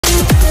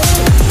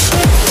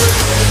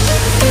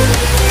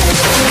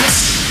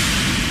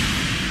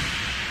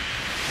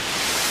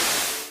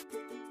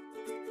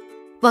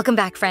Welcome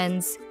back,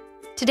 friends.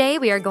 Today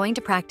we are going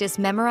to practice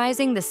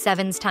memorizing the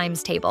sevens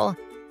times table.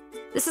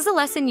 This is a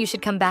lesson you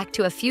should come back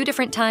to a few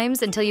different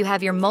times until you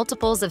have your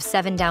multiples of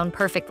 7 down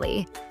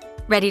perfectly.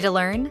 Ready to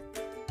learn?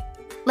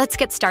 Let's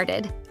get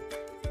started.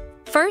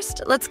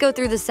 First, let's go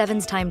through the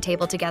sevens time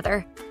table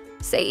together.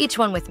 Say each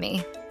one with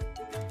me.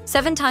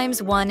 7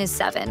 times 1 is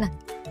 7.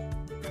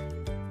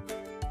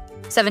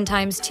 7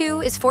 times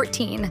 2 is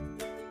 14.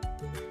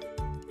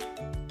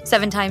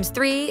 7 times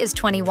 3 is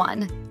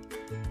 21.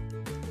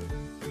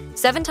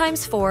 7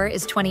 times 4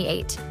 is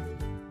 28.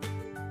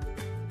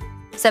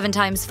 7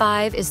 times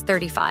 5 is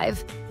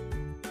 35.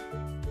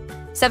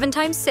 7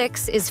 times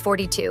 6 is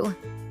 42.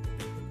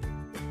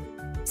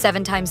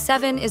 7 times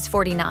 7 is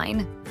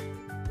 49.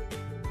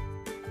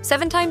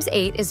 7 times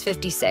 8 is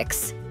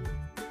 56.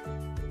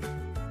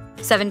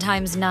 7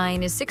 times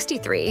 9 is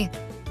 63.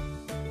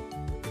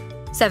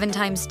 7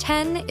 times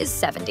 10 is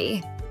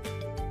 70.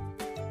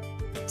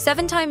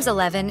 7 times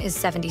 11 is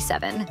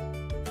 77.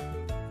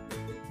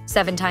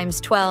 7 times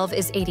 12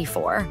 is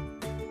 84.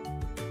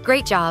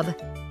 Great job!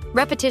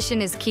 Repetition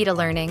is key to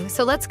learning,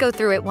 so let's go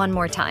through it one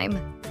more time.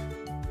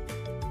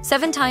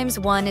 7 times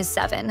 1 is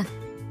 7.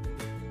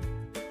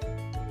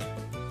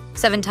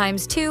 7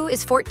 times 2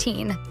 is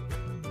 14.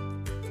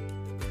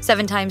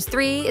 7 times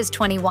 3 is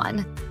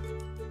 21.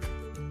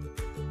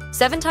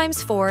 7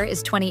 times 4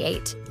 is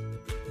 28.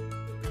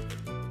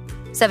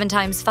 7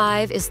 times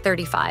 5 is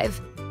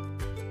 35.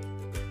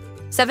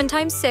 7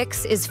 times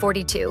 6 is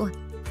 42.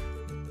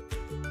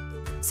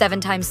 7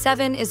 times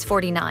 7 is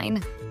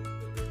 49.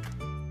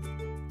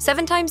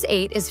 7 times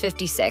 8 is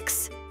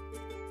 56.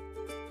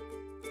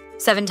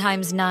 7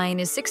 times 9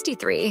 is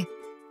 63.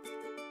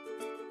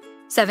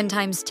 7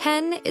 times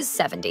 10 is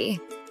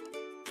 70.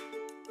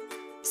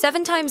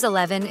 7 times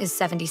 11 is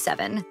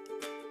 77.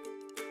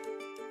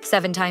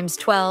 7 times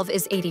 12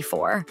 is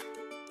 84.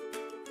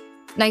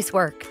 Nice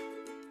work.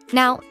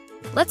 Now,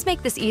 let's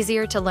make this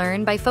easier to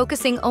learn by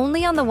focusing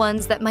only on the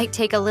ones that might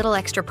take a little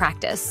extra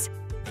practice.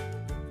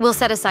 We'll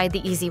set aside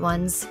the easy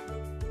ones.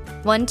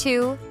 1,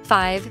 2,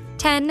 5,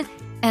 10,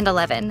 and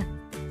 11.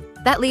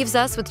 That leaves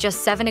us with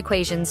just 7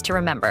 equations to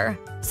remember.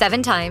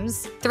 7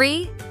 times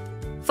 3,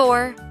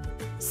 4,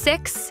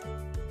 6,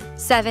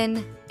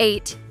 7,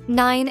 8,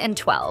 9, and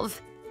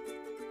 12.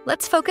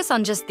 Let's focus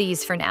on just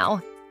these for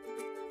now.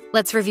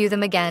 Let's review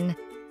them again.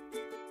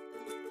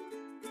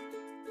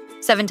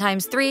 7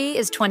 times 3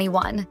 is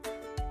 21.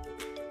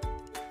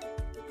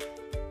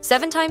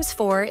 7 times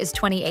 4 is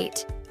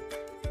 28.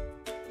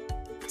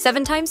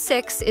 7 times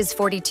 6 is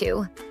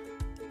 42.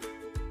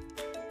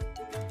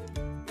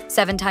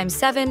 7 times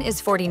 7 is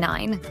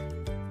 49.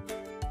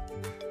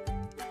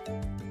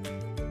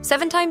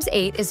 7 times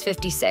 8 is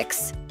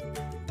 56.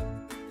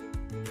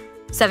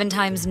 7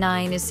 times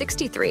 9 is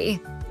 63.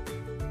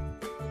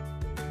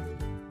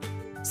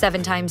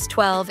 7 times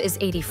 12 is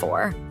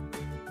 84.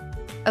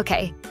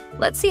 Okay,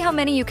 let's see how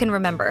many you can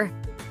remember.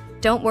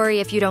 Don't worry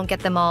if you don't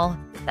get them all.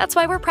 That's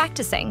why we're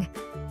practicing.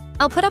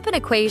 I'll put up an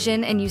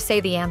equation and you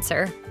say the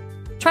answer.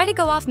 Try to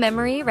go off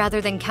memory rather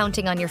than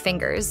counting on your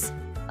fingers.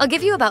 I'll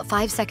give you about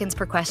 5 seconds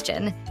per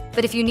question,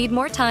 but if you need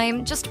more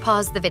time, just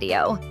pause the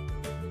video.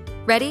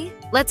 Ready?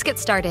 Let's get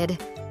started.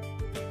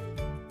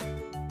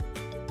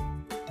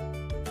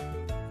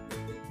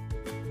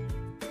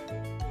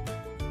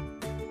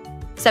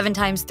 Seven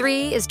times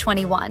 3 is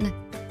 21.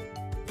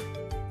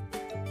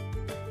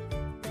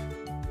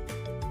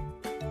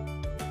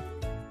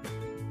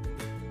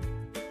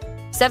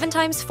 7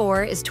 times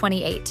 4 is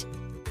 28.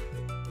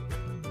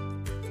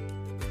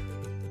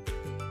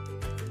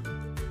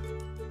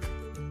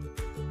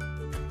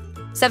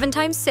 7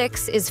 times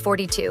 6 is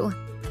 42.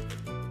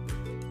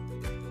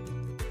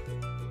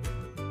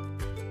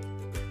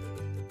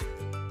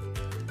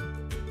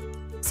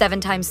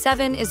 7 times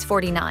 7 is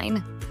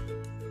 49.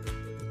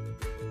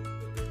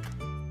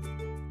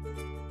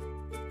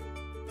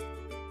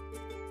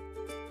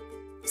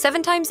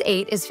 7 times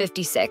 8 is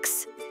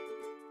 56.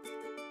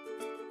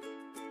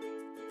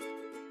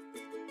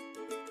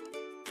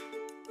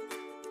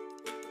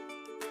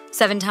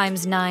 7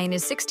 times 9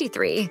 is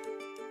 63.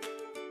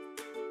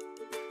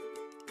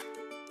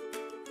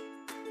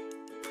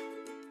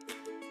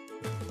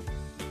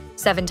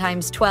 7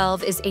 times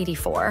 12 is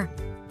 84.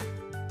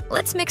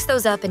 Let's mix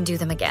those up and do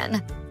them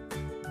again.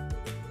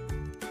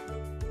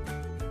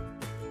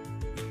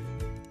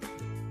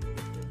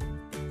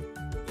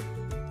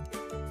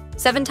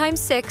 Seven times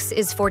 6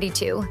 is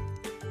 42.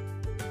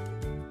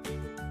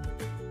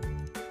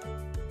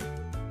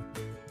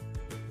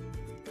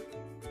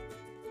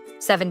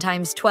 7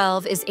 times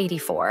 12 is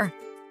 84.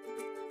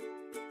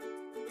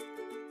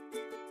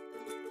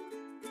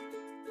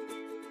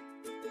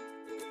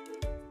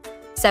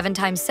 7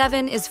 times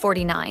 7 is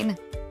 49.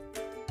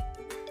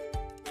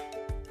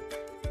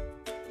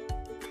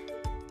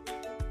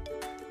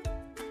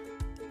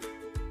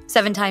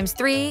 7 times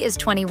 3 is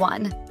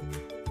 21.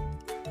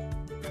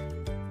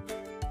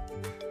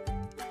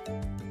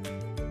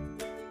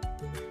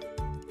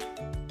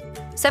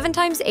 7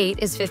 times 8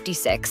 is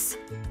 56.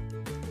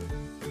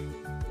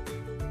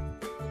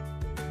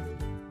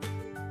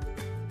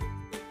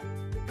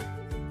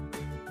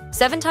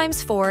 7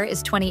 times 4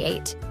 is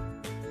 28.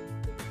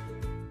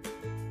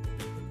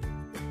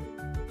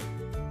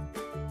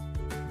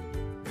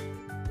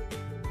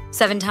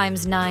 Seven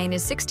times 9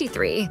 is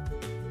 63.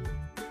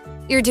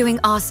 You're doing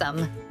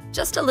awesome.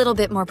 Just a little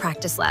bit more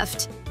practice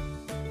left.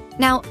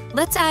 Now,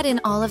 let's add in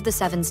all of the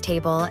sevens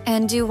table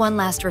and do one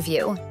last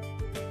review.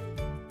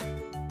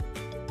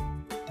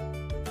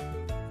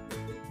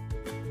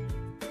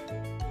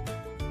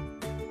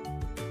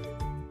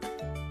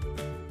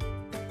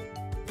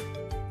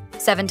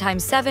 Seven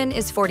times 7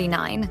 is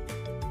 49.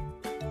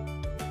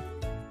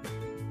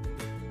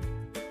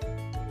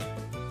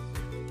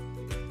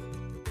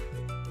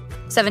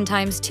 Seven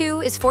times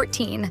 2 is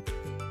 14.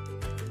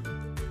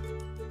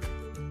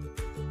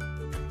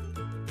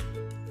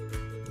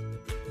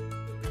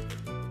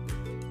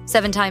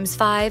 Seven times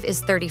 5 is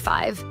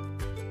 35.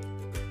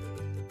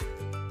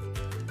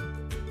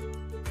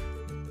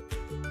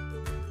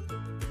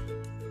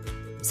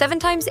 Seven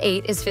times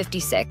 8 is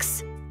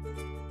 56.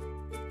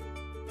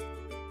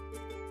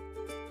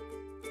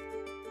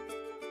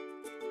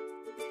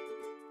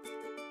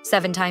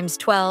 Seven times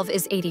 12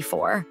 is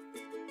 84.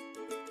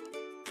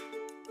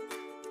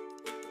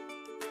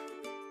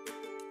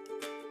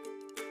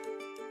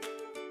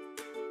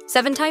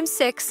 Seven times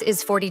 6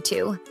 is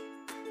 42.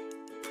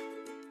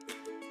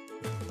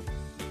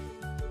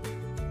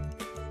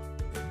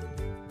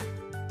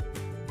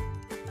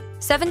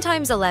 Seven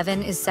times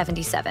 11 is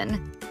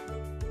 77.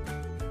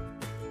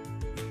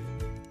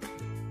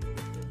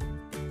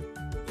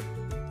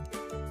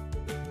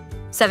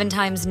 Seven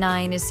times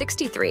 9 is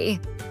 63.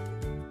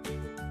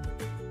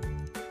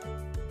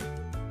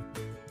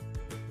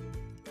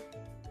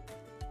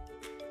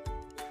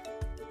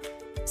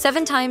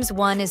 Seven times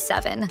 1 is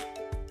 7.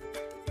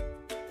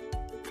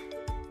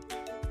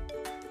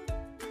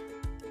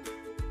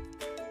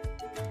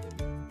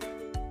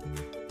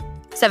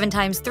 Seven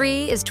times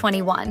 3 is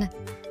 21.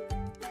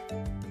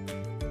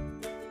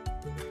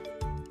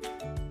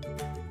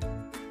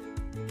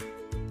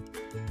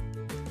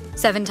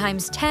 Seven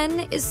times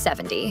 10 is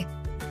 70.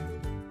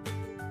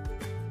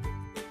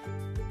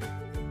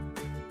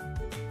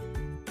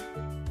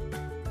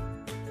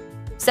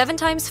 Seven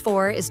times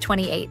 4 is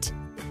 28.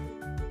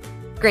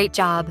 Great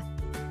job.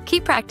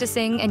 Keep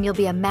practicing and you'll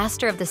be a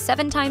master of the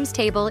 7 times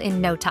table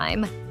in no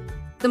time.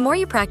 The more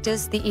you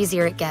practice, the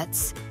easier it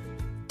gets.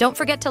 Don't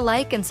forget to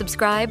like and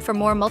subscribe for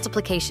more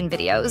multiplication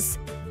videos.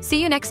 See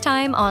you next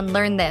time on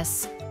Learn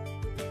This.